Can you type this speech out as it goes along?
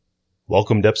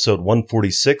Welcome to episode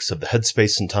 146 of the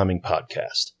Headspace and Timing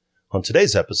podcast. On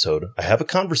today's episode, I have a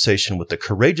conversation with the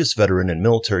courageous veteran and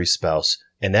military spouse,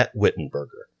 Annette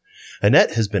Wittenberger.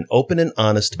 Annette has been open and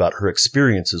honest about her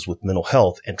experiences with mental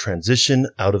health and transition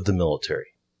out of the military.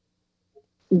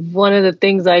 One of the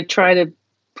things I try to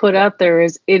put out there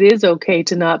is it is okay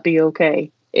to not be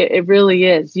okay. It really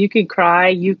is. You can cry,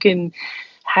 you can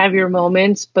have your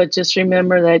moments, but just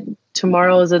remember that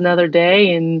tomorrow is another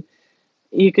day and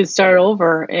you can start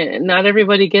over. And not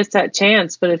everybody gets that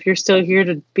chance, but if you're still here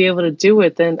to be able to do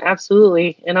it, then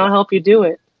absolutely, and I'll help you do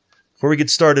it. Before we get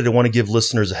started, I want to give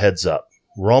listeners a heads up.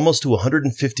 We're almost to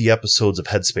 150 episodes of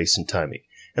Headspace and Timing,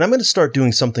 and I'm going to start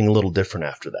doing something a little different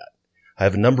after that. I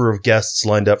have a number of guests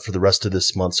lined up for the rest of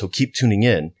this month, so keep tuning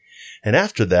in. And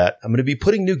after that, I'm going to be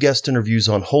putting new guest interviews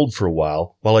on hold for a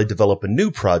while I develop a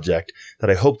new project that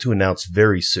I hope to announce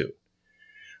very soon.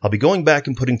 I'll be going back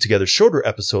and putting together shorter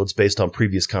episodes based on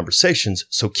previous conversations,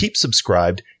 so keep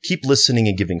subscribed, keep listening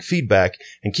and giving feedback,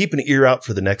 and keep an ear out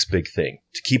for the next big thing.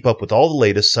 To keep up with all the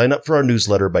latest, sign up for our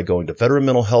newsletter by going to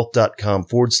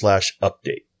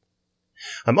veteranmentalhealth.com/update.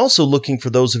 I'm also looking for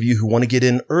those of you who want to get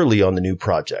in early on the new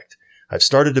project. I've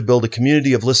started to build a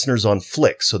community of listeners on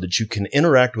Flick so that you can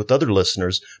interact with other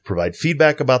listeners, provide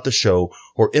feedback about the show,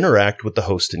 or interact with the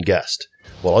host and guest.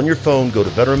 While on your phone, go to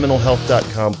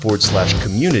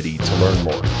veteranmentalhealth.com/community to learn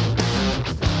more.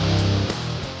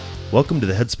 Welcome to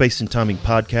the Headspace and Timing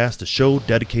podcast, a show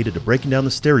dedicated to breaking down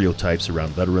the stereotypes around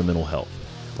veteran mental health.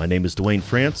 My name is Dwayne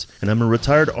France, and I'm a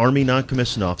retired Army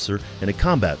non-commissioned officer and a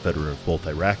combat veteran of both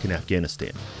Iraq and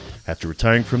Afghanistan. After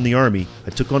retiring from the Army,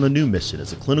 I took on a new mission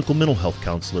as a clinical mental health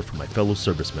counselor for my fellow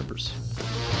service members.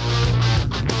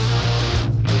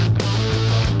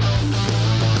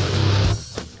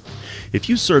 If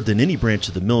you served in any branch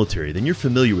of the military, then you're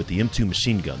familiar with the M2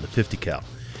 machine gun, the 50 cal.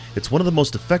 It's one of the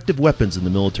most effective weapons in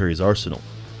the military's arsenal.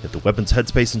 If the weapon's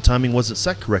headspace and timing wasn't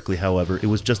set correctly, however, it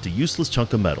was just a useless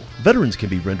chunk of metal. Veterans can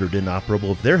be rendered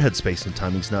inoperable if their headspace and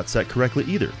timing's not set correctly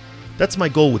either. That's my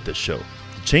goal with this show.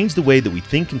 Change the way that we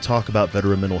think and talk about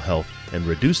veteran mental health and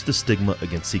reduce the stigma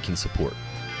against seeking support.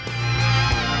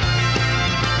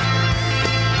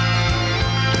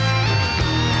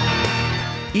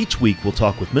 Each week, we'll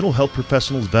talk with mental health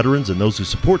professionals, veterans, and those who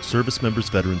support service members,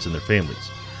 veterans, and their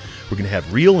families. We're going to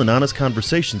have real and honest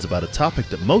conversations about a topic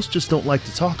that most just don't like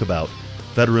to talk about,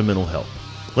 veteran mental health.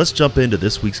 Let's jump into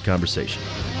this week's conversation.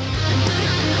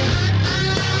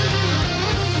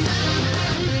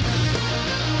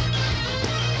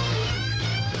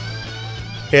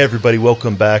 Hey everybody,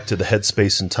 welcome back to the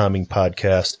Headspace and Timing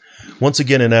podcast. Once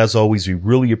again, and as always, we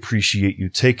really appreciate you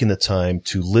taking the time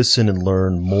to listen and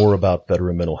learn more about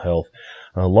veteran mental health.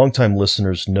 Longtime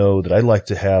listeners know that I like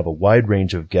to have a wide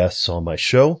range of guests on my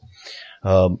show.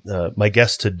 My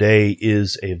guest today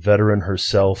is a veteran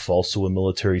herself, also a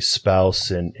military spouse,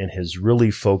 and has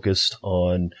really focused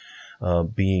on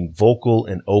being vocal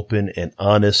and open and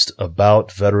honest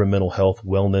about veteran mental health,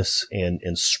 wellness,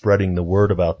 and spreading the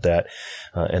word about that.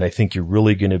 And I think you're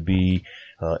really going to be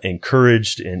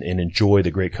encouraged and enjoy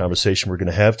the great conversation we're going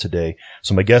to have today.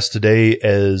 So my guest today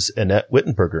is Annette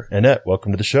Wittenberger. Annette,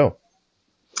 welcome to the show.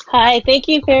 Hi, thank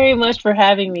you very much for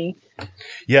having me.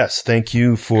 Yes, thank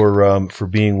you for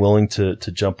being willing to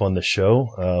jump on the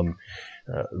show.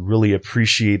 Really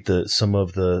appreciate some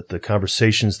of the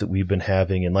conversations that we've been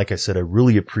having. And like I said, I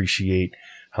really appreciate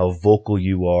how vocal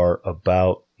you are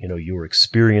about, your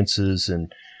experiences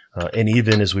and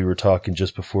even as we were talking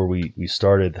just before we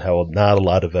started, how not a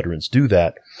lot of veterans do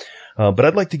that. But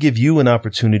I'd like to give you an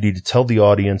opportunity to tell the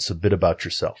audience a bit about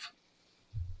yourself.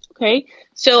 Okay.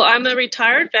 So I'm a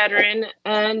retired veteran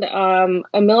and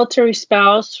a military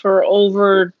spouse for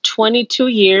over 22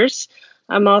 years.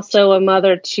 I'm also a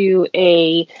mother to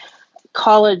a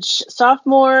college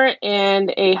sophomore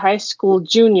and a high school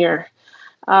junior.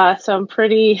 So I'm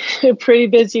pretty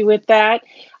busy with that.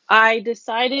 I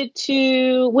decided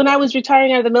when I was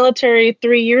retiring out of the military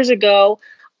 3 years ago,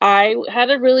 I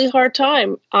had a really hard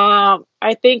time. I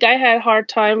think I had a hard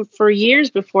time for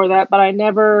years before that, but I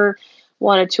never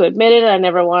wanted to admit it. I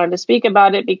never wanted to speak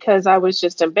about it because I was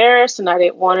just embarrassed and I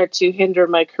didn't want it to hinder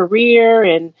my career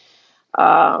and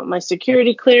my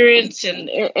security clearance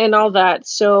and all that.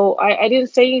 So I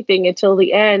didn't say anything until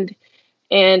the end.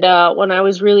 And when I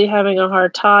was really having a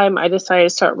hard time, I decided to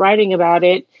start writing about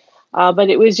it. But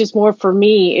it was just more for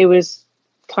me. It was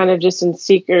kind of just in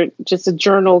secret, just a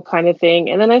journal kind of thing.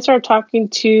 And then I started talking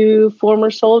to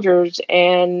former soldiers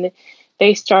and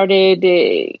they started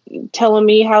telling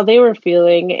me how they were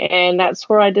feeling. And that's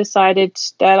where I decided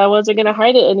that I wasn't going to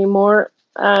hide it anymore.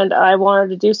 And I wanted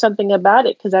to do something about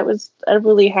it because I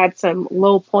really had some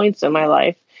low points in my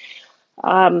life.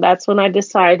 that's when I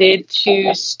decided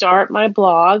to start my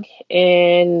blog.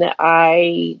 And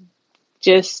I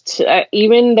just,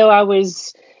 even though I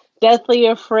was deathly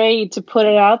afraid to put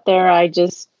it out there, I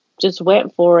just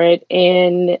went for it.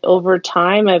 And over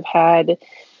time, I've had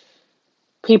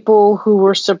people who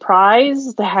were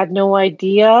surprised, that had no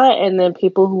idea, and then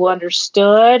people who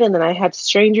understood, and then I had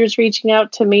strangers reaching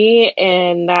out to me,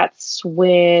 and that's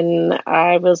when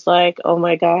I was like, oh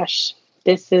my gosh,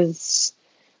 this is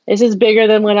bigger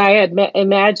than what I had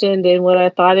imagined and what I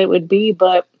thought it would be.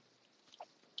 But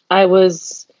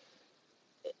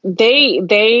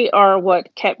they are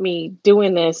what kept me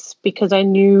doing this, because I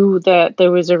knew that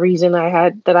there was a reason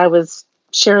that I was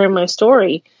sharing my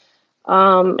story.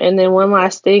 And then one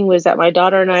last thing was that my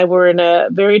daughter and I were in a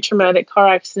very traumatic car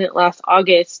accident last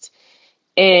August,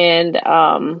 and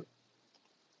the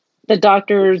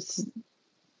doctors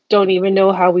don't even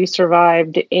know how we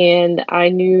survived. And I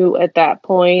knew at that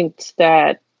point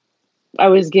that I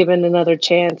was given another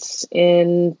chance,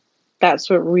 and that's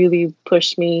what really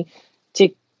pushed me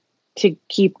to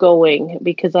keep going,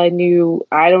 because I knew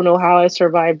I don't know how I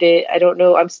survived it. I don't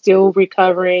know. I'm still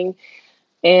recovering.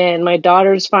 And my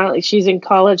daughter's she's in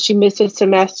college. She missed a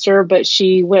semester, but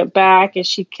she went back and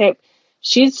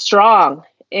she's strong.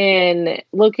 And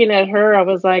looking at her, I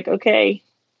was like, okay,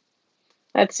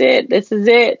 that's it. This is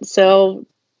it. So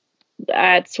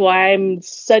that's why I'm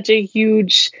such a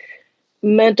huge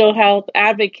mental health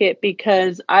advocate,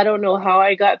 because I don't know how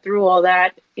I got through all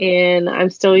that. And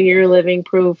I'm still here living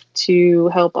proof to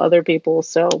help other people.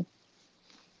 So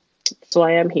that's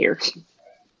why I'm here.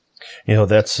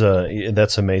 That's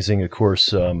amazing. Of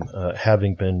course,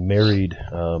 having been married,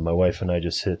 my wife and I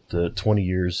just hit 20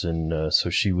 years. And so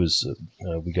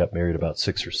we got married about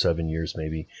 6 or 7 years,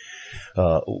 maybe,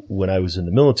 when I was in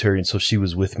the military. And so she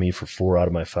was with me for 4 out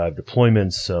of my 5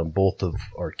 deployments. Both of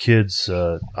our kids,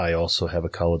 I also have a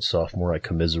college sophomore. I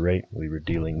commiserate. We were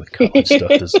dealing with college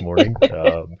stuff this morning,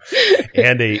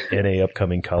 and a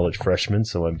upcoming college freshman.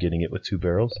 So I'm getting it with 2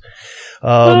 barrels.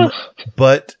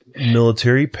 But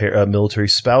military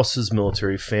spouses,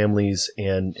 military families,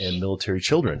 and military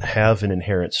children have an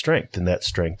inherent strength, and that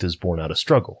strength is born out of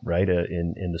struggle, right?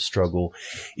 In the struggle,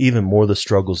 even more the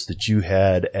struggles that you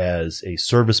had as a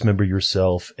service member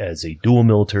yourself, as a dual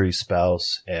military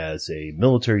spouse, now a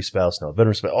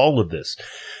veteran spouse, all of this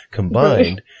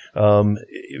combined,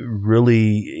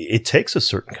 it takes a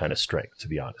certain kind of strength, to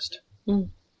be honest.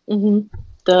 Mm-hmm.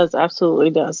 Does,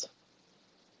 absolutely does.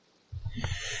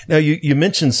 Now, you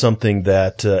mentioned something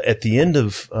that at the end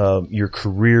of your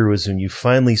career was when you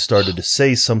finally started to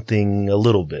say something a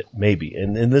little bit, maybe.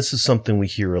 And this is something we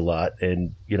hear a lot.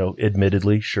 And,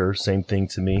 admittedly, sure, same thing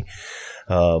to me.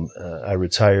 I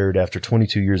retired after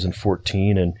 22 years and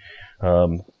 14, and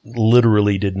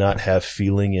literally did not have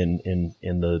feeling in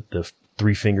the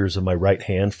 3 fingers of my right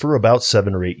hand for about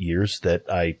 7 or 8 years that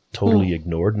I totally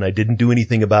ignored. And I didn't do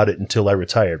anything about it until I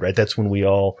retired, right? That's when we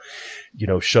all,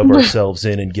 shove ourselves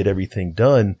in and get everything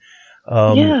done.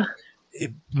 So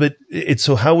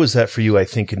how was that for you? I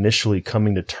think initially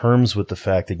coming to terms with the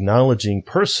fact, acknowledging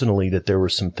personally that there were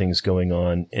some things going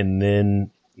on, and then,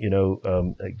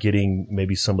 getting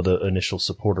maybe some of the initial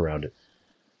support around it.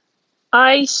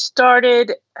 I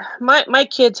started, my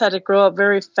kids had to grow up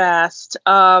very fast,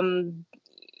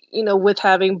 with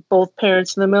having both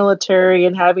parents in the military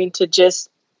and having to just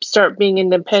start being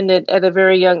independent at a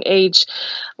very young age.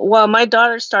 While my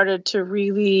daughter started to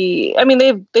really,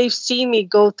 they've seen me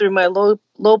go through my low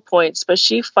points, but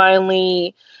she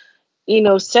finally,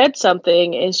 said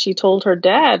something, and she told her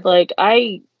dad, like,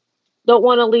 I don't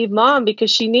want to leave mom because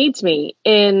she needs me.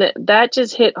 And that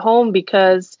just hit home,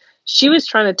 because she was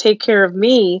trying to take care of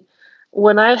me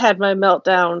when I had my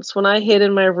meltdowns, when I hid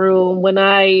in my room, when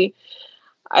I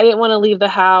didn't want to leave the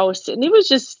house. And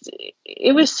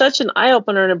it was such an eye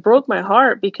opener, and it broke my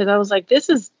heart, because I was like, this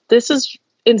is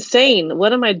insane.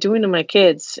 What am I doing to my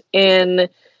kids? And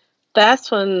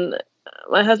that's when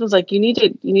my husband's like, you need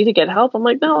to get help. I'm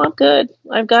like, no, I'm good.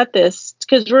 I've got this.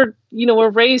 Because we're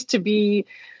raised to be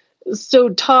so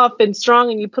tough and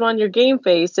strong, and you put on your game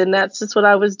face, and that's just what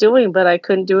I was doing, but I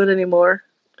couldn't do it anymore.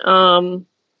 And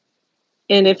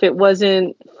if it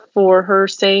wasn't for her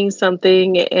saying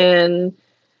something, and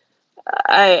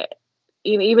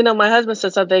even though my husband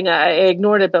said something, I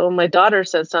ignored it. But when my daughter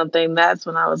said something, that's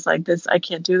when I was like, I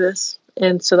can't do this.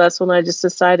 And so that's when I just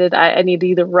decided I need to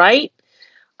either write,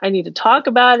 I need to talk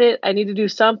about it, I need to do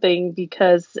something,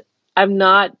 because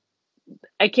I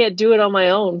can't do it on my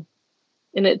own.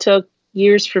 And it took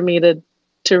years for me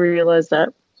to realize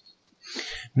that.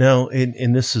 Now,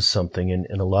 and this is something,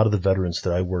 and a lot of the veterans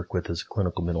that I work with as a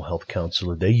clinical mental health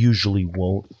counselor, they usually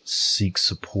won't seek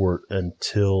support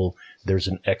until there's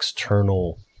an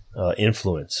external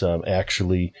influence.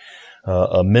 Actually,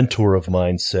 a mentor of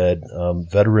mine said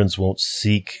veterans won't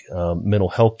seek mental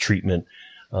health treatment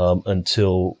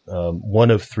until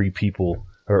one of three people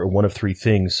or one of three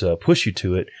things push you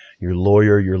to it: your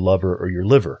lawyer, your lover, or your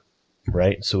liver.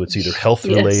 Right? So it's either health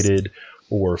related. Yes.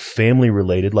 Or family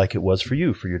related, like it was for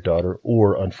you, for your daughter,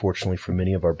 or unfortunately for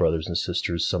many of our brothers and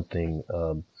sisters, something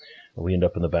we end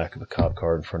up in the back of a cop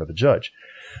car in front of a judge.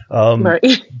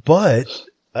 Right. But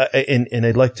and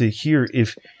I'd like to hear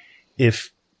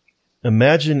if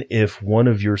imagine if one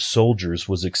of your soldiers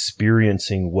was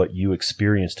experiencing what you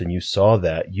experienced and you saw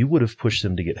that, you would have pushed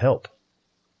them to get help.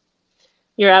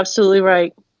 You're absolutely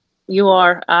right. You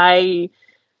are. I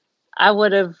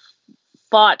would have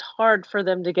fought hard for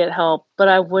them to get help, but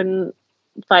I wouldn't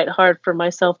fight hard for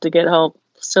myself to get help.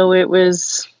 So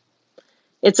it's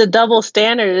a double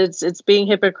standard. It's being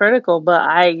hypocritical, but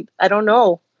I don't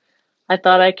know. I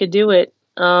thought I could do it.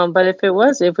 But if it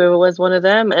was one of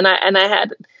them, and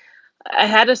I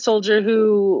had a soldier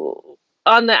who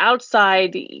on the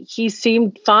outside, he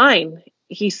seemed fine.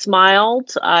 He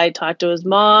smiled. I talked to his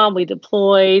mom. We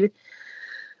deployed.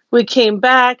 We came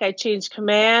back, I changed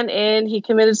command, and he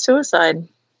committed suicide.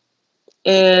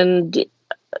 And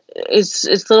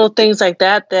it's little things like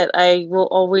that I will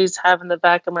always have in the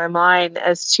back of my mind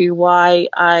as to why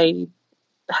I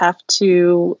have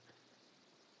to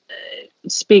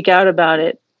speak out about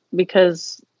it,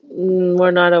 because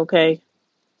we're not okay.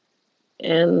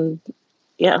 And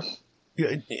yeah.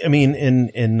 I mean,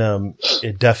 and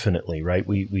definitely, right?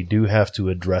 We do have to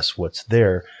address what's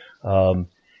there.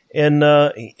 And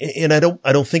I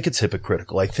don't think it's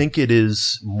hypocritical. I think it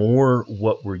is more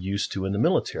what we're used to in the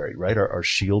military, right? Our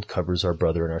shield covers our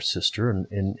brother and our sister,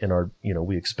 and our,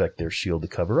 we expect their shield to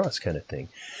cover us, kind of thing.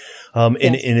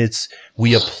 And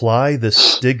we apply the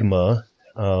stigma,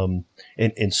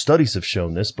 and studies have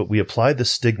shown this, but we apply the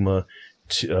stigma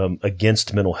to,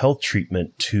 against mental health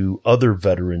treatment to other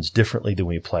veterans differently than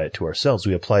we apply it to ourselves.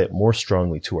 We apply it more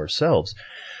strongly to ourselves.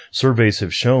 Surveys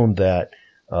have shown that,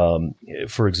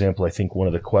 for example, I think one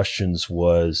of the questions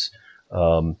was,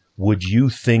 would you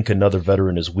think another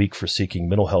veteran is weak for seeking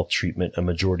mental health treatment? A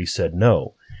majority said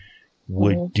no.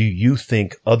 Do you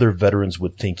think other veterans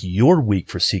would think you're weak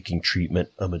for seeking treatment?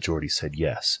 A majority said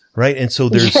yes. Right. And so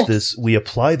there's we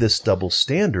apply this double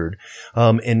standard.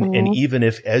 And even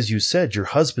if, as you said, your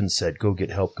husband said, go get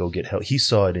help, he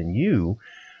saw it in you.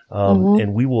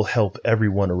 And we will help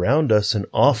everyone around us, and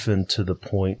often to the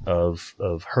point of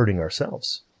hurting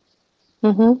ourselves.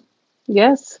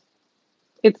 Yes.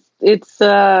 It's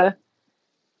I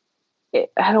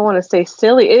don't want to say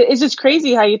silly. It's just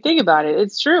crazy how you think about it.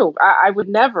 It's true. I would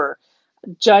never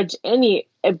judge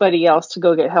anybody else to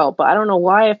go get help, but I don't know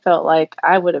why I felt like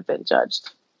I would have been judged.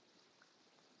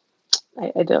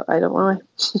 I don't want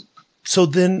to. So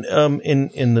then,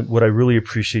 what I really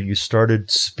appreciate, you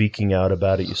started speaking out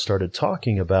about it. You started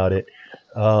talking about it,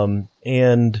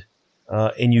 and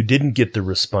you didn't get the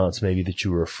response maybe that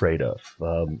you were afraid of,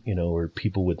 or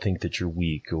people would think that you're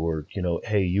weak, or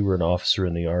hey, you were an officer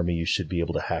in the Army, you should be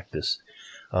able to hack this.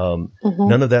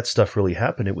 None of that stuff really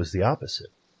happened. It was the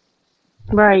opposite.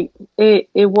 Right.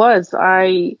 It was.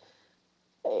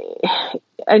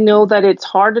 I know that it's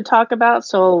hard to talk about,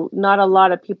 so not a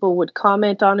lot of people would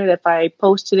comment on it if I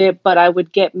posted it, but I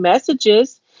would get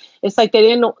messages. It's like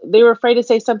they were afraid to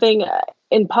say something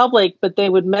in public, but they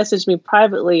would message me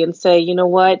privately and say, you know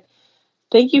what,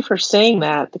 thank you for saying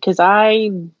that, because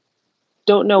I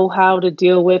don't know how to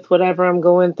deal with whatever I'm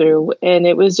going through. And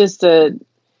it was just it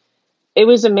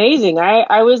was amazing.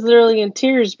 I was literally in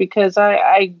tears because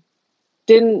I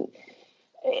didn't.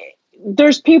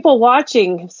 There's people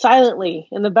watching silently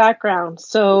in the background.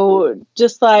 So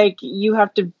just like you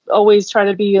have to always try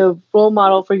to be a role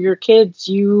model for your kids,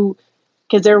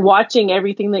 because they're watching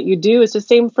everything that you do. It's the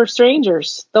same for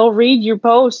strangers. They'll read your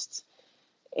posts,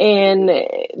 and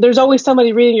there's always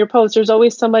somebody reading your posts. There's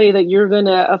always somebody that you're going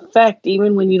to affect,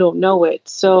 even when you don't know it.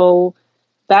 So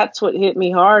that's what hit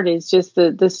me hard, is just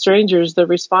the strangers, the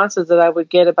responses that I would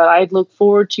get about, I'd look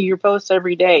forward to your posts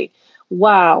every day.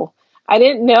 Wow. I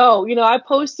didn't know, I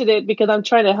posted it because I'm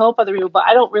trying to help other people, but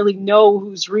I don't really know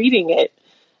who's reading it.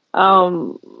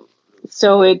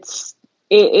 So it's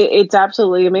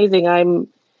absolutely amazing.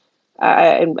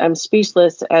 I'm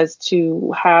speechless as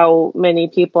to how many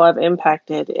people I've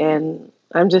impacted, and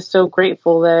I'm just so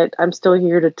grateful that I'm still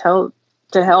here to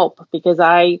help, because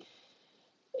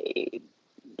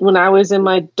when I was in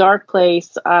my dark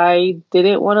place, I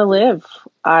didn't want to live.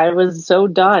 I was so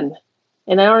done.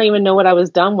 And I don't even know what I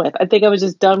was done with. I think I was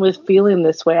just done with feeling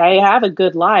this way. I have a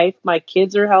good life. My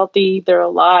kids are healthy. They're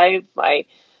alive.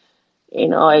 You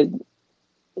know,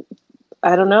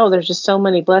 I don't know. There's just so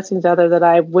many blessings out there that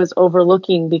I was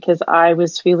overlooking because I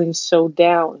was feeling so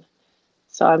down.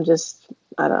 So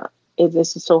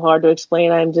this is so hard to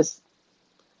explain.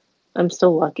 I'm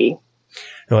so lucky.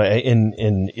 No,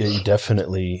 and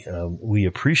definitely, we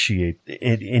appreciate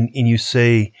it. And you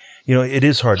say, you know, it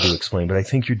is hard to explain, but I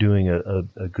think you're doing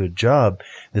a good job.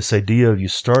 This idea of you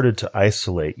started to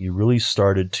isolate, you really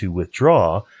started to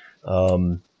withdraw,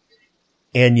 and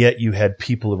yet you had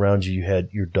people around you. You had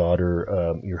your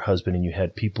daughter, your husband, and you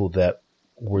had people that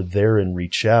were there and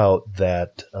reach out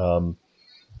that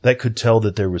could tell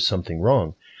that there was something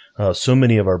wrong. So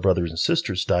many of our brothers and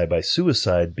sisters die by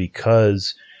suicide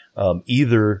because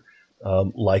either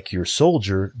like your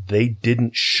soldier, they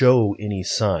didn't show any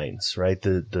signs, right?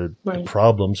 The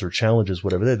problems or challenges,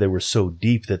 whatever they were so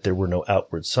deep that there were no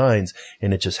outward signs,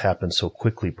 and it just happened so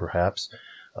quickly, perhaps.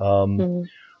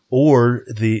 Or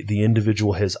the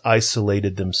individual has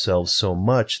isolated themselves so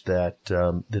much that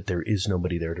that there is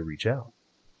nobody there to reach out.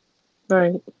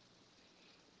 Right.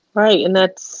 And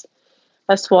that's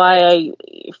why I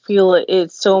feel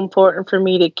it's so important for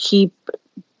me to keep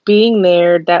being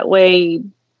there. That way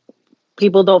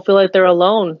people don't feel like they're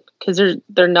alone, because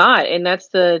they're not. And that's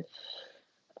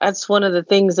one of the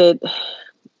things that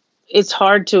it's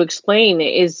hard to explain,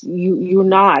 is you're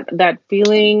not. That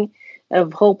feeling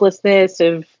of hopelessness,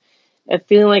 of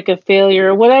feeling like a failure,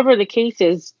 or whatever the case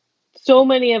is. So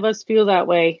many of us feel that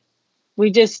way.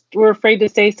 We're afraid to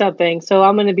say something. So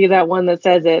I'm going to be that one that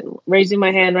says it, raising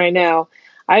my hand right now.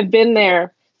 I've been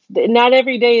there. Not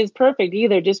every day is perfect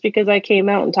either. Just because I came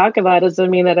out and talk about it doesn't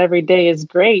mean that every day is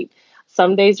great.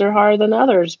 Some days are harder than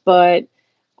others, but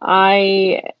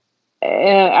I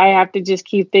have to just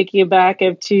keep thinking back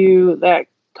to that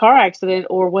car accident,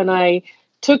 or when I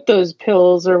took those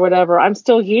pills or whatever. I'm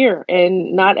still here,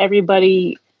 and not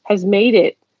everybody has made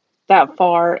it that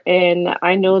far. And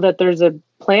I know that there's a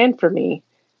plan for me,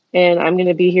 and I'm going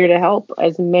to be here to help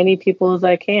as many people as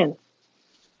I can.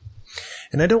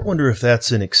 And I don't wonder if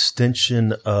that's an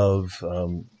extension of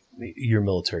your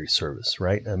military service,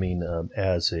 right? I mean,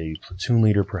 as a platoon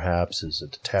leader, perhaps as a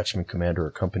detachment commander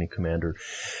or company commander,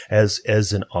 as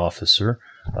an officer,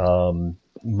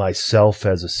 myself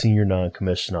as a senior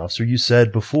non-commissioned officer. You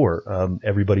said before,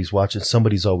 everybody's watching.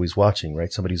 Somebody's always watching,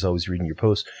 right? Somebody's always reading your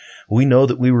posts. We know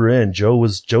that we were in.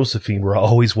 Josephine were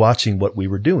always watching what we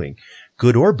were doing,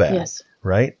 good or bad. Yes.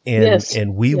 Right.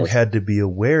 And we had to be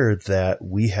aware that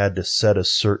we had to set a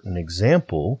certain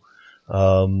example,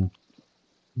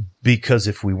 because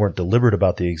if we weren't deliberate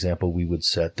about the example we would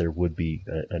set, there would be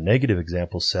a negative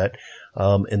example set.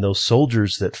 And those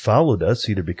soldiers that followed us,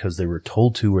 either because they were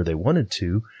told to or they wanted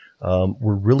to,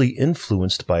 were really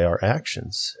influenced by our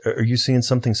actions. Are you seeing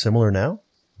something similar now?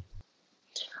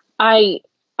 I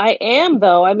am,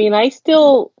 though. I mean, I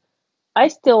still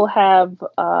have,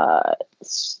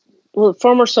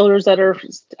 former soldiers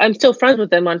I'm still friends with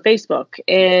them on Facebook,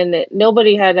 and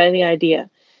nobody had any idea.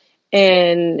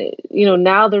 And, you know,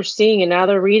 now they're seeing it, now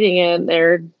they're reading it, and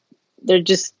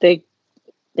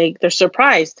they're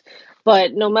surprised.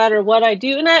 But no matter what I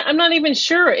do, and I'm not even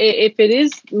sure if it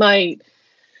is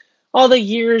all the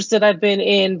years that I've been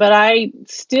in, but I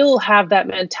still have that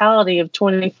mentality of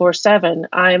 24/7.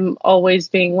 I'm always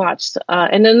being watched,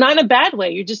 and then not in a bad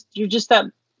way. You're just that.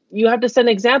 You have to set an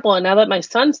example. And now that my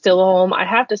son's still home, I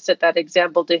have to set that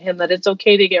example to him, that it's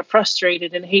okay to get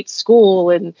frustrated and hate school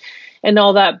and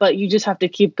all that, but you just have to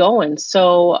keep going.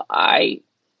 So I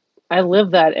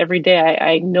live that every day.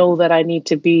 I know that I need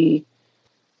to be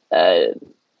a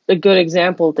good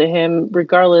example to him,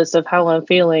 regardless of how I'm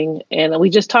feeling. And we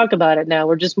just talk about it now.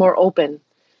 We're just more open.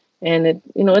 And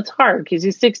it's hard because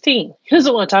he's 16. He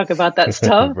doesn't want to talk about that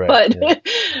stuff, Right,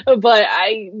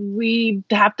 but we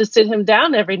have to sit him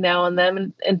down every now and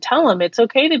then and tell him it's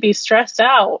okay to be stressed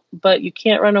out, but you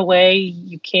can't run away.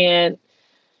 You can't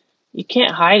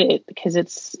hide it, because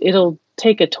it'll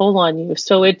take a toll on you.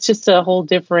 So it's just a whole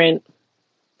different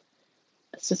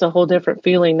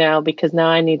feeling now, because now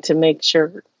I need to make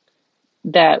sure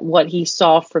that what he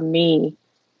saw from me,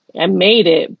 I made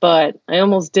it, but I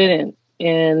almost didn't.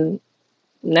 And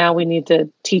now we need to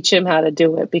teach him how to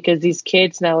do it, because these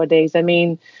kids nowadays, I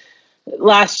mean,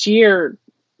 last year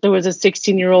there was a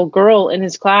 16-year-old girl in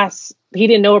his class. He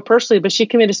didn't know her personally, but she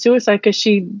committed suicide because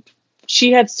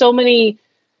she had so many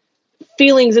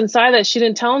feelings inside that she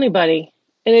didn't tell anybody.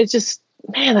 And it's just,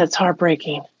 man, that's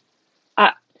heartbreaking.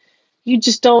 You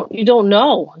don't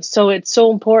know. So it's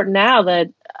so important now that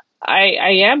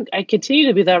I continue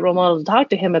to be that role model to talk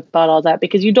to him about all that,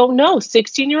 because you don't know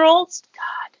 16-year-olds.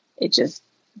 God, it just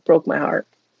broke my heart.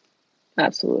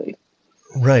 Absolutely.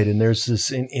 Right. And there's this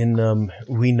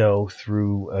we know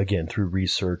through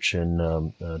research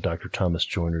and Dr. Thomas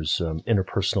Joyner's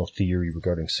interpersonal theory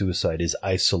regarding suicide is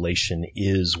isolation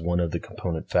is one of the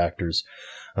component factors.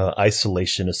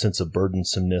 Isolation, a sense of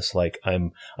burdensomeness, like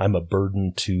I'm a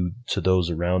burden to those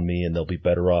around me and they'll be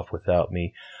better off without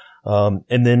me.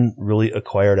 And then really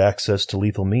acquired access to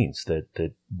lethal means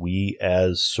that we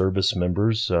as service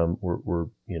members, were,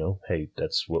 hey,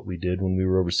 that's what we did when we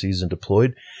were overseas and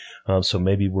deployed. So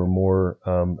maybe we're more,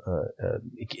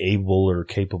 able or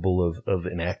capable of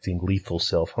enacting lethal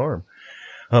self-harm.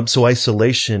 So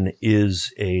isolation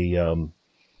is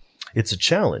it's a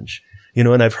challenge,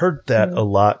 and I've heard that a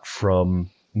lot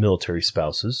from military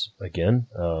spouses. Again,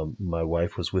 my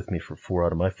wife was with me for 4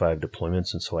 out of my 5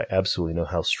 deployments, and so I absolutely know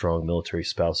how strong military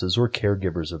spouses or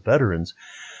caregivers of veterans.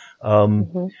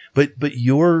 But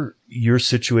your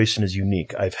situation is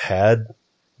unique. I've had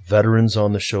veterans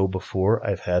on the show before.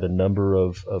 I've had a number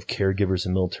of caregivers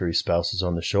and military spouses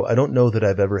on the show. I don't know that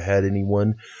I've ever had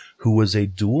anyone who was a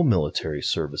dual military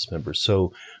service member.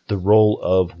 So the role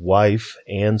of wife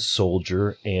and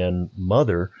soldier and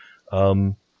mother,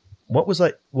 what was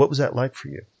that like for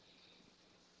you?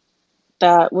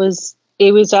 It was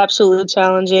absolutely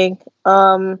challenging.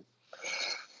 'Cause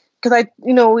I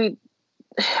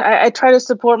try to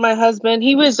support my husband.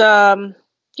 He was a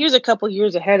couple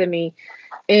years ahead of me.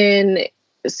 And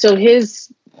so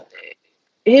his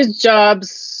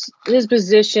jobs, his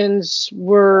positions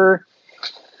were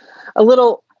a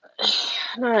little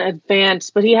not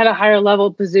advanced, but he had a higher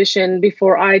level position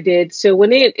before I did. So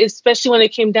especially when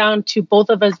it came down to both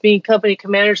of us being company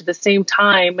commanders at the same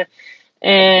time,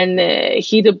 and I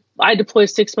deployed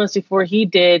 6 months before he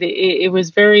did, it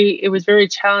was very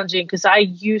challenging, because I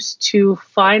used to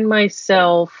find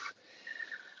myself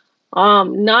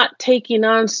not taking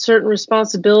on certain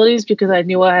responsibilities because I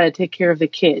knew I had to take care of the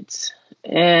kids,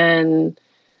 and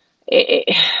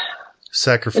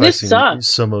sacrificing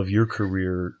some of your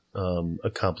career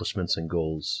accomplishments and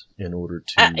goals in order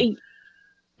to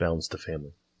balance the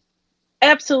family.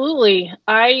 Absolutely.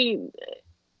 I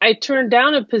turned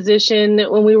down a position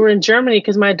when we were in Germany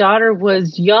because my daughter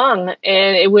was young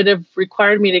and it would have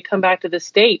required me to come back to the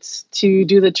States to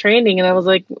do the training. And I was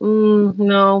like,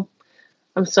 no,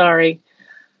 I'm sorry.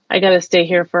 I got to stay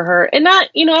here for her. And I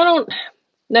don't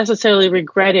necessarily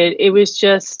regret it. It was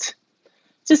just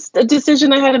a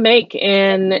decision I had to make.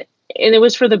 And it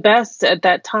was for the best at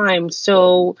that time.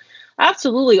 So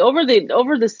absolutely, over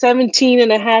the 17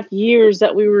 and a half years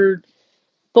that we were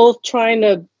both trying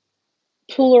to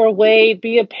pull her away,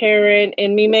 be a parent,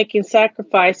 and me making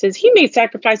sacrifices. He made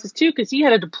sacrifices too, because he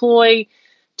had to deploy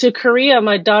to Korea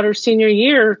my daughter's senior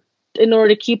year in order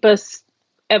to keep us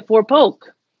at Fort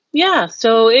Polk. Yeah,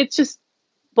 so it's just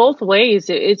both ways.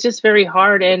 It's just very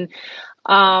hard. And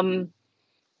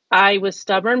I was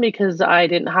stubborn because I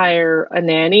didn't hire a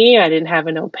nanny. I didn't have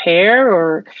an au pair,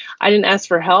 or I didn't ask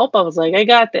for help. I was like, I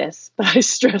got this, but I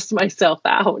stressed myself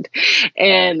out.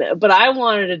 But I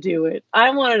wanted to do it.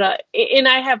 And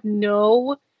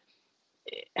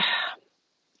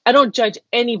I don't judge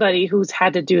anybody who's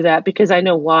had to do that, because I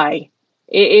know why.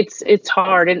 It's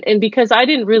hard. And because I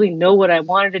didn't really know what I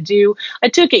wanted to do, I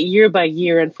took it year by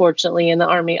year, unfortunately, in the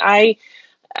Army.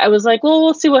 I was like, well,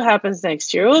 we'll see what happens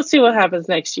next year. We'll see what happens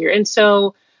next year. And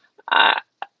so, I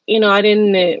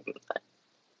didn't know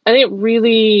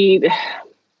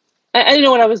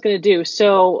what I was going to do.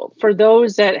 So for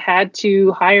those that had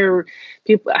to hire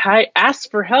people,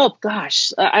 ask for help,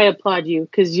 gosh, I applaud you,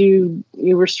 because you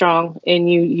were strong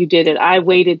and you did it. I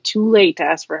waited too late to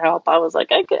ask for help. I was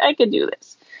like, I could do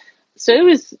this. So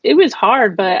it was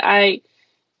hard, but I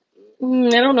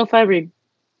don't know if I regret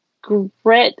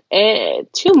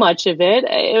too much of it.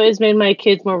 It has made my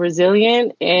kids more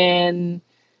resilient, and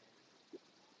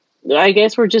I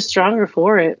guess we're just stronger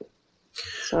for it.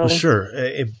 So. Well, sure.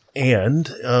 And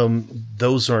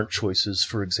those aren't choices,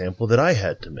 for example, that I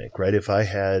had to make, right? If I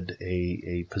had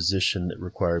a position that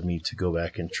required me to go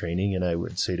back in training, and I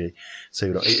would say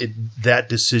that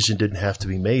decision didn't have to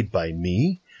be made by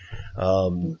me,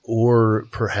 or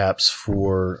perhaps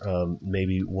for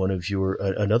maybe one of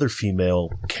another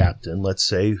female captain, let's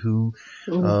say, whose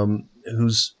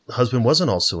husband wasn't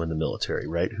also in the military,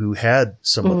 right? Who had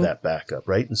some of that backup,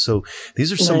 right? And so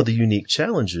these are some of the unique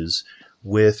challenges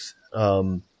with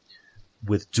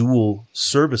dual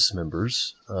service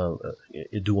members,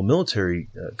 dual military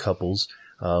couples,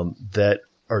 that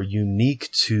are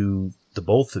unique to the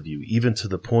both of you, even to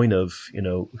the point of,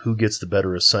 who gets the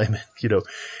better assignment.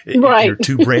 Right. Your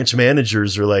two branch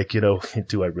managers are like,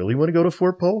 do I really want to go to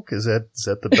Fort Polk? Is that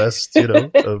the best,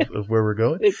 of where we're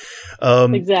going?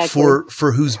 Exactly.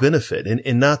 For whose benefit?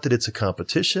 And not that it's a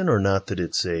competition, or not that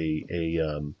it's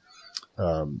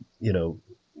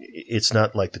it's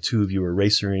not like the two of you are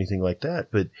racing or anything like that,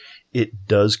 but it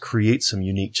does create some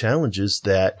unique challenges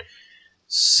that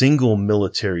single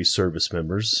military service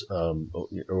members,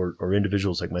 or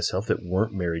individuals like myself that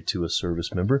weren't married to a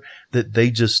service member, that they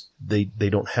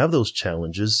don't have those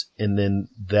challenges. And then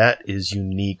that is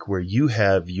unique, where you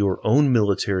have your own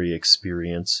military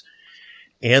experience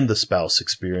and the spouse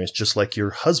experience, just like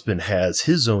your husband has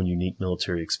his own unique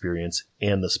military experience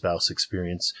and the spouse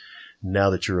experience now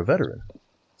that you're a veteran.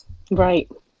 Right.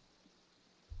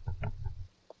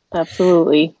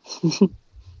 Absolutely.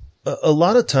 A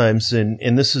lot of times,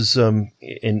 and this is,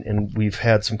 and we've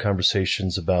had some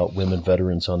conversations about women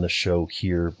veterans on the show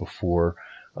here before,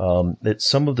 that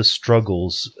some of the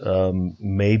struggles,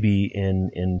 may be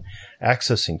in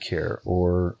accessing care,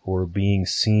 or being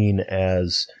seen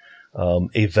as,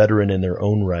 a veteran in their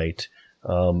own right,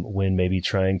 when maybe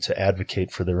trying to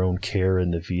advocate for their own care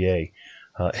in the VA.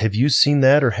 Have you seen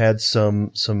that, or had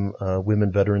some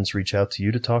women veterans reach out to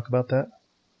you to talk about that?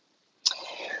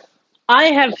 I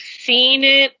have seen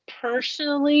it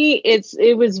personally.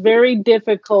 It was very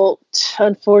difficult,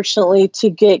 unfortunately, to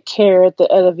get care at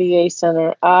a VA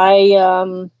center.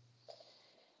 I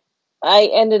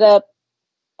ended up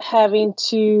having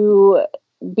to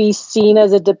be seen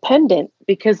as a dependent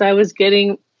because I was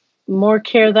getting more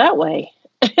care that way,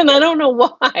 and I don't know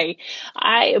why.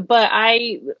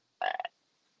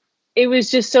 It was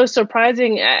just so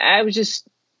surprising. I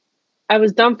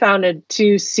was dumbfounded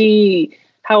to see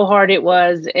how hard it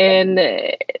was. And,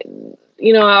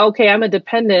 okay, I'm a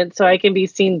dependent, so I can be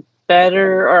seen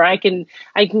better, or I can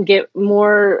get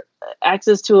more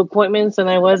access to appointments than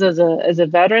I was as a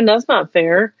veteran. That's not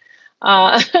fair.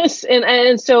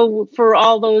 And so for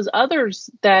all those other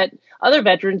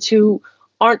veterans who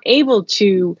aren't able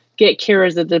to get care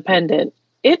as a dependent,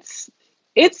 it's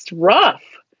rough.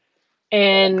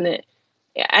 And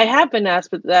I have been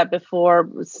asked that before.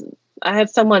 I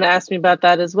had someone ask me about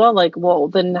that as well. Like, well,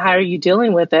 then how are you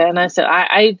dealing with it? And I said,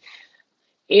 I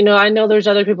know there's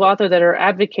other people out there that are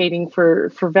advocating for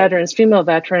veterans, female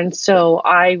veterans. So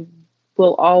I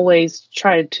will always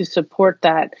try to support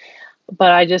that.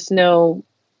 But I just know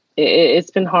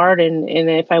it's been hard. And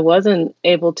if I wasn't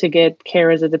able to get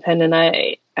care as a dependent,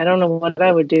 I don't know what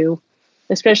I would do,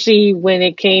 especially when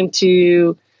it came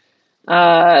to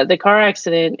the car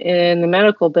accident and the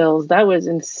medical bills. That was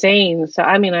insane. So,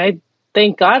 I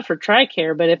thank God for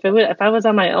TRICARE, but if I was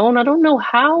on my own, I don't know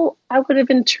how I would have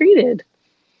been treated.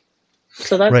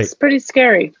 So that's right. Pretty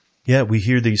scary. Yeah, we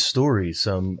hear these stories.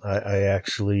 I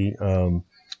actually, so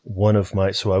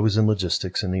I was in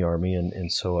logistics in the Army,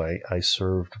 and so I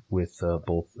served with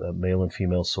both male and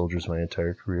female soldiers my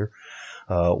entire career.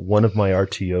 One of my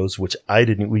RTOs, which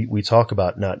we talk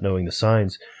about not knowing the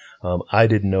signs. I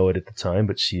didn't know it at the time,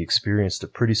 but she experienced a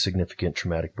pretty significant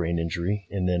traumatic brain injury.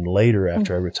 And then later,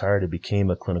 after I retired, I became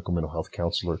a clinical mental health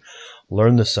counselor,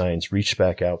 learned the signs, reached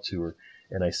back out to her.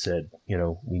 And I said,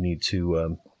 we need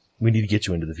to get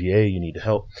you into the VA. You need to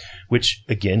help, which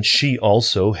again, she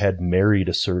also had married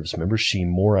a service member. She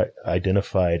more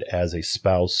identified as a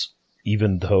spouse,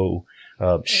 even though,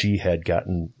 she had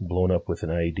gotten blown up with an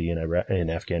IED in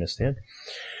Afghanistan.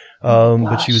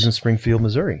 But she was in Springfield,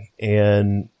 Missouri,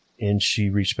 and she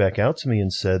reached back out to me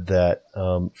and said that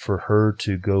for her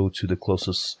to go to the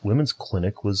closest women's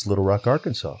clinic was Little Rock,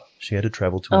 Arkansas. She had to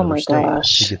travel to another state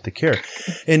to get the care.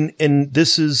 And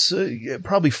this is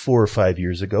probably 4 or 5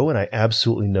 years ago, and I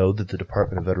absolutely know that the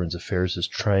Department of Veterans Affairs is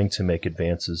trying to make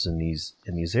advances in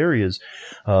these areas.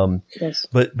 Yes.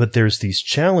 But there's these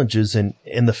challenges, and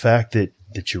the fact that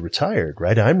you're retired,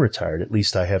 right? I'm retired. At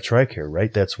least I have TRICARE,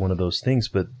 right? That's one of those things.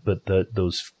 But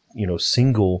those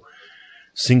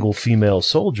single female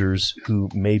soldiers who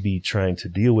may be trying to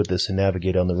deal with this and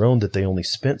navigate on their own, that they only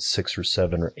spent 6 or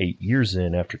 7 or 8 years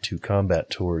in after 2 combat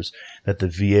tours, that the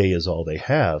VA is all they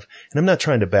have. And I'm not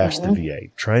trying to bash the VA,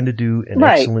 trying to do an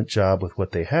excellent job with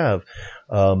what they have.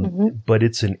 But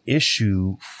it's an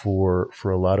issue for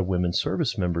a lot of women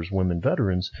service members, women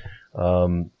veterans,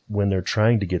 when they're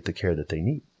trying to get the care that they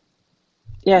need.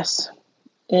 Yes.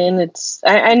 And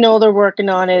I know they're working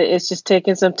on it. It's just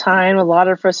taking some time, a lot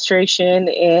of frustration,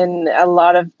 and a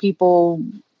lot of people,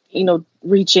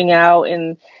 reaching out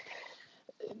and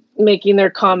making their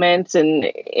comments. And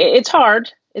it's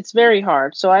hard. It's very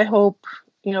hard. So I hope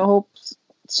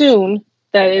soon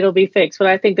that it'll be fixed. But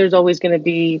I think there's always going to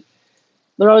be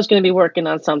they're always going to be working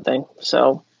on something.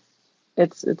 So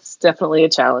it's definitely a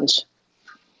challenge.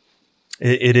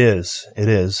 It is.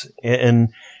 And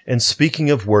speaking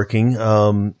of working,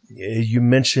 you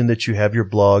mentioned that you have your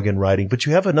blog and writing, but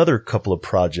you have another couple of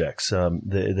projects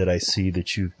that I see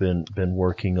that you've been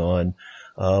working on,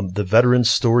 the Veteran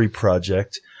Story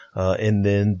Project, and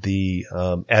then the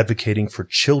Advocating for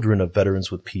Children of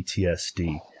Veterans with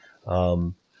PTSD.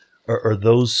 Are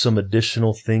those some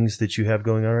additional things that you have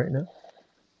going on right now?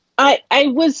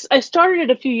 I started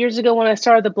it a few years ago when I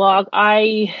started the blog.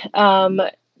 I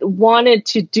wanted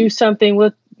to do something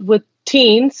with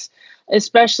teens,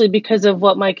 especially because of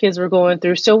what my kids were going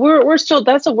through. So we're still,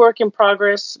 that's a work in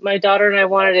progress. My daughter and I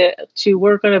wanted to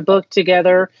work on a book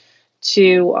together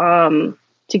to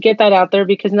get that out there,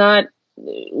 because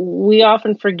we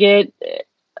often forget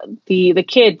the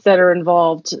kids that are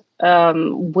involved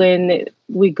when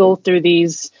we go through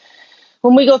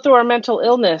our mental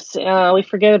illness. We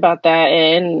forget about that.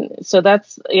 And so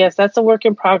that's a work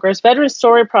in progress. Veteran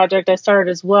Story Project I started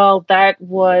as well. That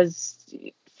was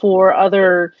for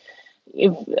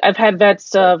I've had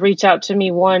vets reach out to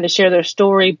me wanting to share their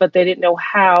story, but they didn't know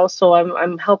how. So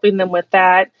I'm helping them with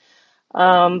that.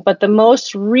 But the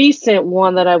most recent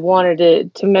one that I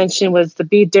wanted to mention was the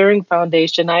Be Daring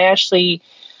Foundation.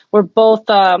 We're both,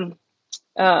 Michelle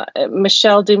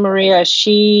DeMaria,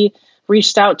 she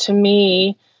reached out to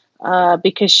me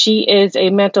because she is a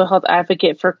mental health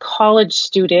advocate for college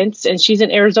students, and she's in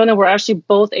Arizona. We're actually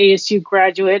both ASU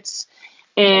graduates,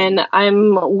 and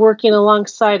I'm working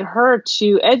alongside her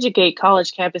to educate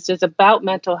college campuses about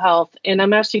mental health. And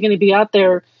I'm actually going to be out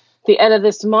there the end of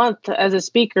this month as a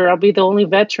speaker. I'll be the only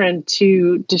veteran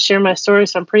to share my story,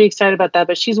 so I'm pretty excited about that.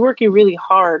 But she's working really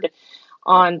hard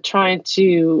on trying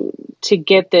to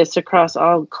get this across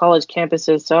all college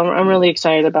campuses. So I'm really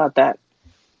excited about that.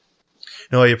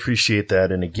 No, I appreciate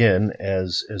that. And again,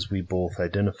 as we both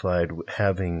identified,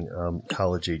 having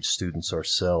college age students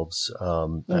ourselves,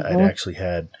 I'd actually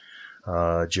had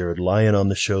Jared Lyon on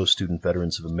the show, Student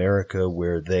Veterans of America,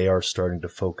 where they are starting to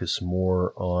focus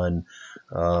more on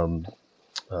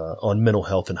mental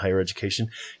health in higher education,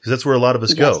 because that's where a lot of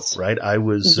us go, right? I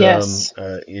was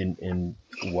in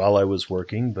while I was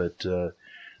working, but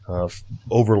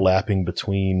overlapping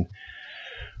between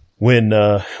when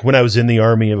I was in the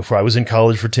Army and before I was in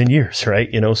college for 10 years, right?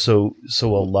 So a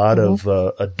lot of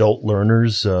adult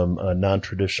learners,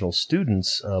 non-traditional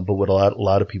students, but what a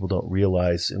lot of people don't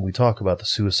realize, and we talk about the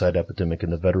suicide epidemic in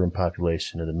the veteran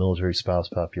population and the military spouse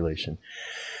population,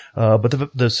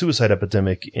 but the suicide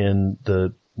epidemic in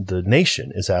the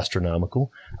nation is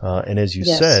astronomical, and as you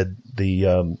said,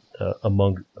 the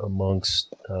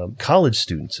amongst college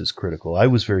students is critical. I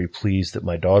was very pleased that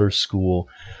my daughter's school,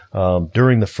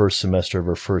 during the first semester of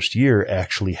her first year,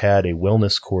 actually had a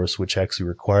wellness course, which actually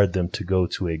required them to go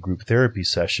to a group therapy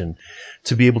session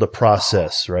to be able to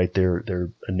process, right,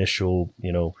 their initial,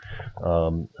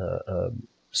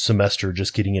 semester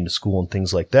just getting into school and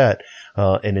things like that.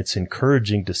 And it's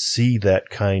encouraging to see that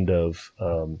kind of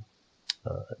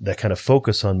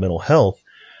focus on mental health.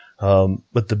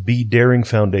 But the Be Daring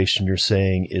Foundation, you're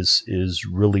saying, is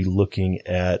really looking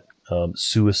at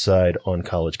suicide on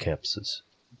college campuses.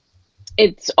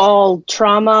 It's all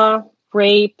trauma,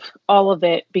 rape, all of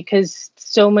it, because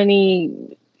so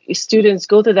many students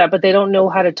go through that, but they don't know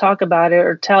how to talk about it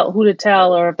or who to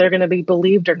tell, or if they're going to be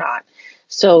believed or not.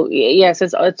 So yes,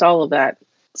 it's all of that.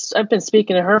 I've been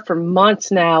speaking to her for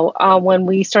months now. When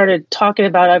we started talking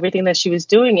about everything that she was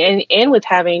doing, and with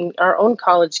having our own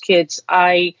college kids,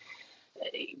 I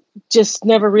just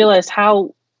never realized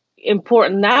how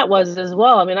important that was as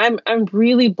well. I mean, I'm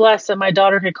really blessed that my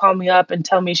daughter could call me up and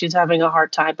tell me she's having a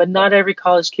hard time, but not every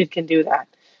college kid can do that.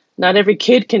 Not every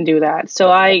kid can do that.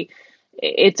 So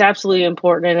it's absolutely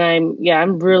important, and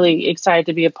I'm really excited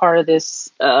to be a part of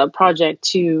this project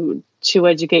to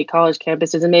educate college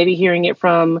campuses, and maybe hearing it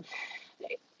from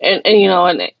an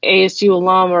ASU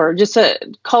alum or just a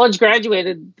college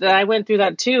graduated that I went through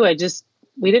that too.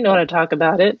 We didn't know how to talk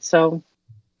about it. So,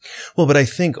 well, but I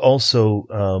think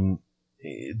also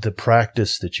the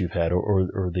practice that you've had,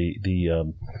 or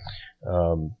the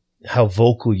how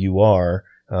vocal you are,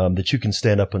 that you can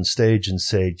stand up on stage and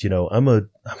say, I'm a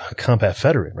combat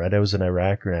veteran, right? I was in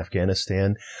Iraq or in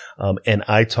Afghanistan, and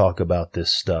I talk about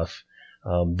this stuff.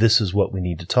 This is what we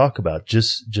need to talk about.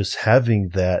 Just having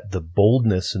the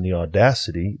boldness and the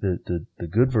audacity, the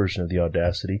good version of the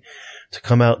audacity, to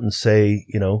come out and say,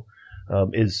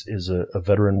 is a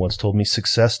veteran once told me,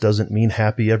 success doesn't mean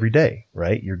happy every day,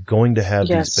 right? You're going to have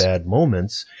these bad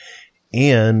moments.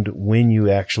 And when you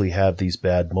actually have these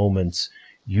bad moments,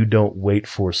 you don't wait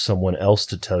for someone else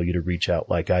to tell you to reach out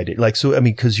like I did. Like, so, I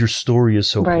mean, because your story is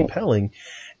so compelling,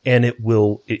 and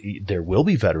there will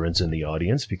be veterans in the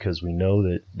audience, because we know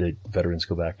that veterans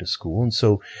go back to school. And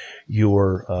so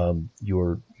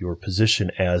your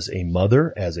position as a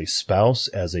mother, as a spouse,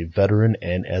 as a veteran,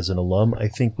 and as an alum, I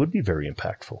think would be very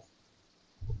impactful.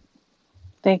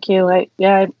 Thank you. I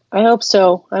hope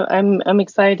so. I'm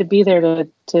excited to be there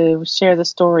to share the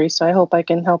story. So I hope I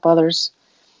can help others.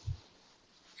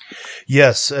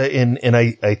 Yes. And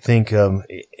I think,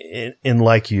 and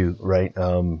like you, right.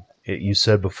 You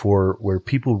said before, where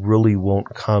people really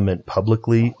won't comment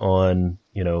publicly on,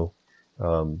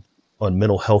 on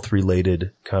mental health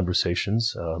related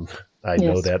conversations. I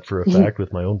know that for a fact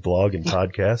with my own blog and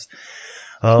podcast.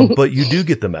 But you do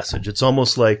get the message. It's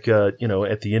almost like,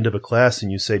 at the end of a class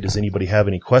and you say, does anybody have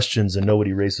any questions? And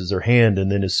nobody raises their hand.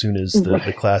 And then as soon as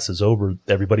the class is over,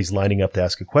 everybody's lining up to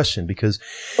ask a question, because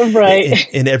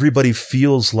and everybody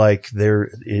feels like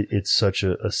it's such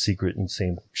a secret and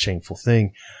shameful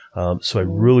thing. So I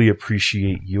really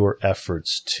appreciate your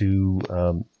efforts to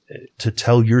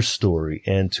tell your story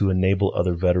and to enable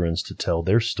other veterans to tell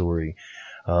their story.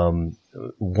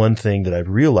 One thing that I've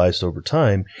realized over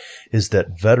time is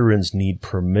that veterans need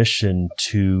permission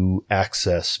to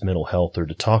access mental health or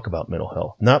to talk about mental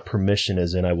health. Not permission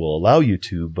as in I will allow you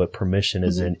to, but permission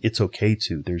as in it's okay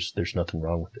to. There's nothing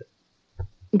wrong with it.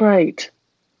 Right.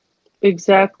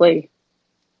 Exactly.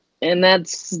 And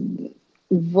that's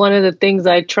one of the things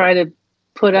I try to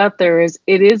put out there is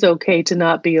it is okay to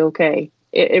not be okay.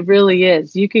 It really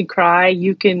is. You can cry,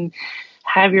 you can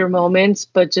have your moments,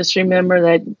 but just remember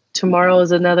that tomorrow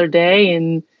is another day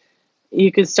and you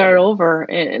can start over.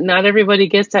 And not everybody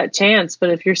gets that chance, but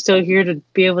if you're still here to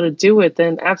be able to do it,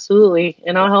 then absolutely.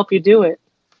 And I'll help you do it.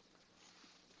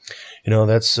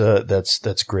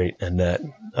 That's great, Annette.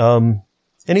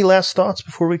 Any last thoughts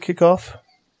before we kick off?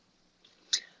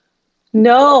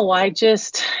 No, I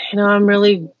just, I'm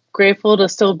really grateful to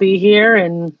still be here,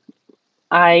 and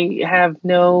I have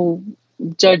no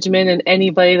judgment in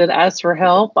anybody that asks for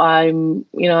help. I'm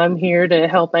here to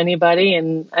help anybody,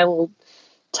 and I will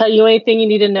tell you anything you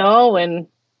need to know. And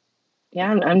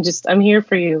I'm here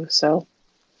for you. So.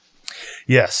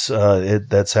 Yes,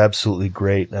 that's absolutely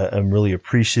great. I'm really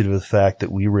appreciative of the fact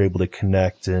that we were able to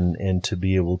connect and to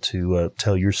be able to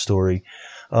tell your story.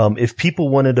 If people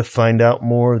wanted to find out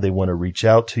more, they want to reach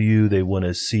out to you, they want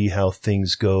to see how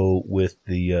things go with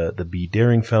the Be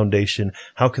Daring Foundation,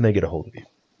 how can they get a hold of you?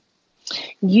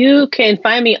 You can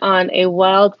find me on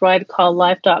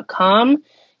awildridecalllife.com.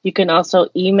 You can also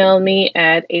email me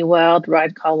at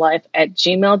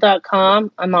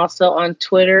awildridecalllife@gmail.com. I'm also on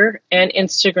Twitter and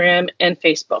Instagram and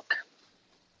Facebook.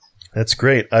 That's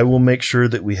great. I will make sure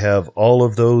that we have all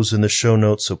of those in the show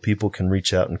notes so people can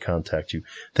reach out and contact you.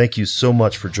 Thank you so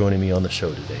much for joining me on the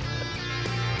show today.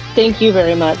 Thank you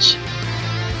very much.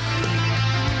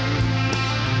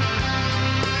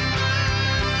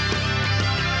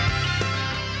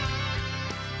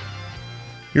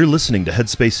 You're listening to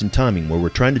Headspace and Timing, where we're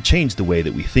trying to change the way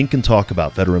that we think and talk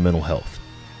about veteran mental health.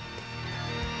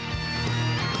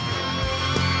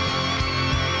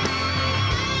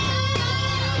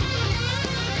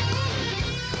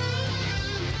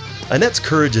 Annette's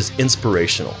courage is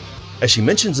inspirational. As she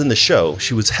mentions in the show,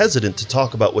 she was hesitant to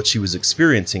talk about what she was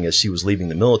experiencing as she was leaving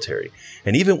the military,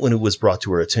 and even when it was brought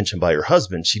to her attention by her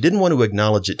husband, she didn't want to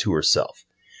acknowledge it to herself.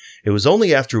 It was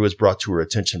only after it was brought to her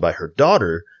attention by her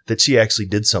daughter that she actually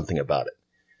did something about it.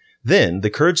 Then,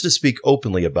 the courage to speak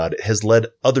openly about it has led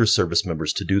other service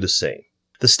members to do the same.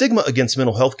 The stigma against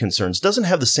mental health concerns doesn't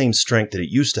have the same strength that it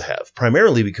used to have,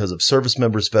 primarily because of service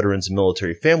members, veterans, and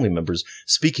military family members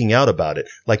speaking out about it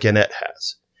like Annette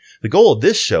has. The goal of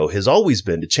this show has always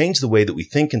been to change the way that we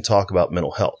think and talk about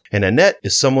mental health, and Annette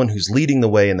is someone who's leading the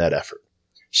way in that effort.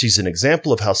 She's an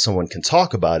example of how someone can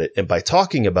talk about it, and by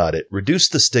talking about it, reduce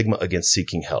the stigma against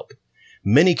seeking help.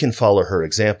 Many can follow her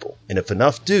example, and if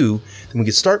enough do, then we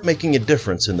can start making a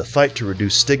difference in the fight to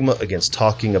reduce stigma against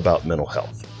talking about mental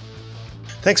health.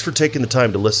 Thanks for taking the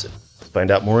time to listen. To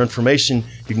find out more information,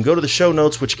 you can go to the show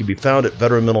notes, which can be found at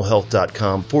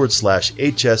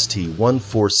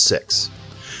veteranmentalhealth.com/HST146.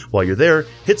 While you're there,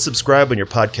 hit subscribe on your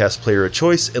podcast player of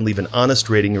choice and leave an honest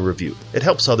rating and review. It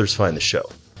helps others find the show.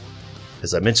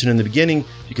 As I mentioned in the beginning,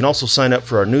 you can also sign up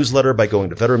for our newsletter by going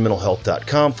to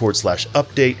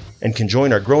veteranmentalhealth.com/update and can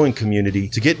join our growing community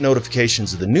to get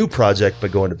notifications of the new project by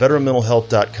going to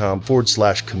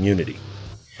veteranmentalhealth.com/community.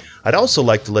 I'd also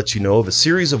like to let you know of a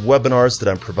series of webinars that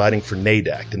I'm providing for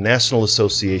NAADAC, the National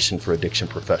Association for Addiction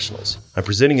Professionals. I'm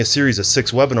presenting a series of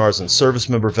 6 webinars on service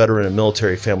member, veteran, and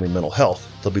military family mental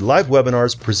health. They'll be live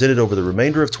webinars presented over the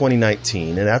remainder of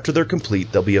 2019, and after they're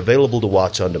complete, they'll be available to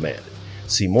watch on demand.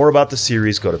 See more about the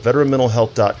series, go to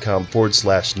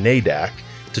veteranmentalhealth.com/NAADAC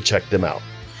to check them out.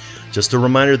 Just a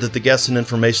reminder that the guests and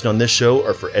information on this show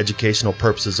are for educational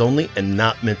purposes only and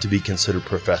not meant to be considered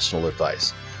professional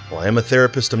advice. While I am a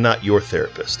therapist, I'm not your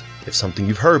therapist. If something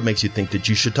you've heard makes you think that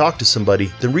you should talk to somebody,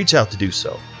 then reach out to do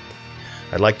so.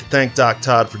 I'd like to thank Doc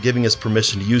Todd for giving us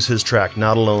permission to use his track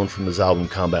Not Alone from his album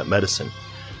Combat Medicine.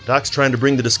 Doc's trying to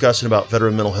bring the discussion about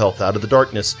veteran mental health out of the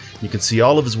darkness, and you can see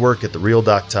all of his work at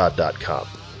therealdoctodd.com.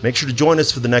 Make sure to join us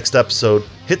for the next episode.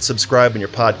 Hit subscribe in your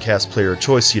podcast player of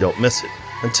choice so you don't miss it.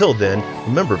 Until then,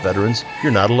 remember, veterans,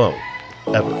 you're not alone.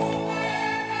 Ever.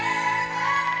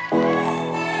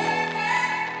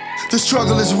 The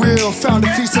struggle is real, found a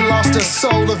feast and lost a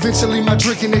soul. Eventually my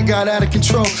drinking, it got out of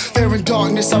control. There in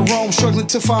darkness I roam, struggling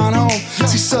to find home.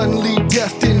 See, suddenly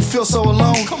death didn't feel so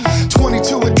alone.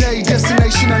 22 a day,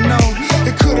 destination unknown.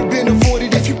 It could have been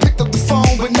avoided if you picked up the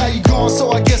phone, but now you're gone,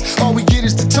 so I guess all we get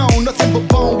is the tone. Nothing but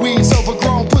bone weeds,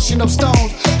 overgrown, pushing up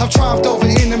stones. I've triumphed over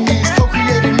enemies,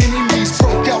 co-created mini-me's.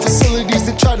 Broke out facilities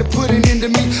that tried to put an end to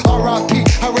me. R.I.P.,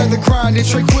 I'd rather grind in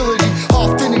tranquility.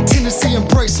 Authentic tendency,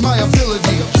 embrace my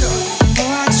ability.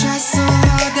 I try so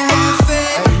hard to have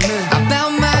faith. I bow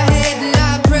my head and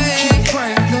I pray.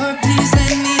 Lord, please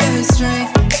lend me the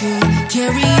strength to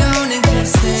carry on and keep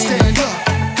staying.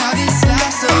 How this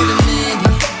life's so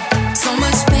demanding, so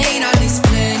much pain, all this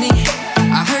plenty.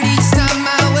 I heard each time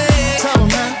my way,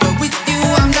 but with you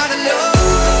I'm not alone.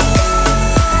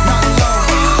 Not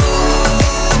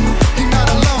alone. You're not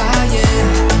alone. Ah,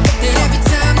 yeah. And every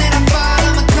time that I fall,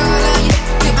 I'ma call on you,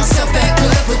 get myself back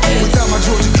up again. Without my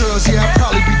Georgia girls, yeah, I'd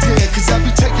probably be dead. Cause I'd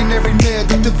be taking every med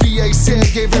that the VA said.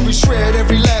 Gave every shred,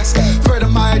 every last thread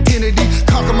of my identity.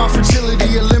 Conquer my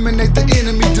fragility, eliminate the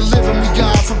enemy. Deliver me,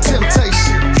 God, from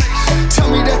temptation. Tell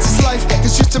me that this life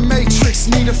is just a matrix.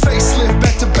 Need a facelift,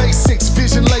 back to basics.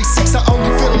 Vision LASIX, I only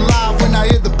feel alive when I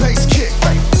hear the bass kick.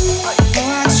 I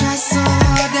try so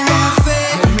hard to have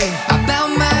faith. I bow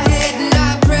my head and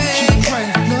I pray.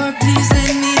 Lord, please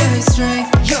lend me the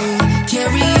strength to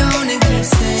carry on and keep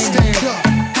staying. Stand up.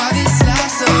 How this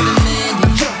life's so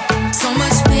demanding, so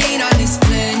much pain, all this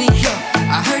plenty.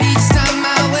 I heard each time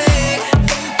my way,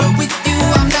 but with you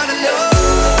I'm not alone.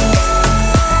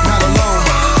 Not alone.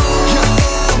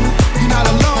 Yeah. You're not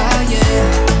alone. Ah,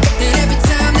 yeah. And every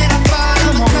time that I fall,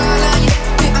 I'ma call on you,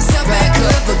 pick myself back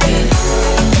up again.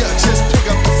 Yeah, just pick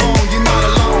up the phone, you're not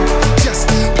alone. Just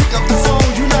pick up the phone,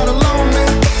 you're not alone,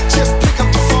 man. Just pick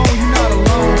up the phone, you're not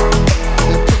alone.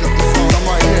 Yeah, pick up the phone, I'm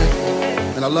right here.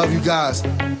 And I love you guys.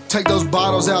 Take those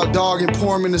bottles out, dog, and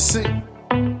pour them in the sink.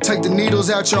 Take the needles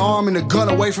out your arm and the gun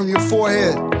away from your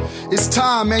forehead. It's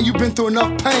time, man, you've been through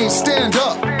enough pain, stand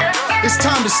up. It's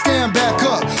time to stand back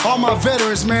up. All my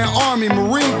veterans, man, Army,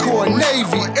 Marine Corps,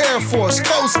 Navy, Air Force,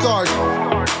 Coast Guard.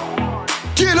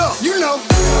 Get up, you know.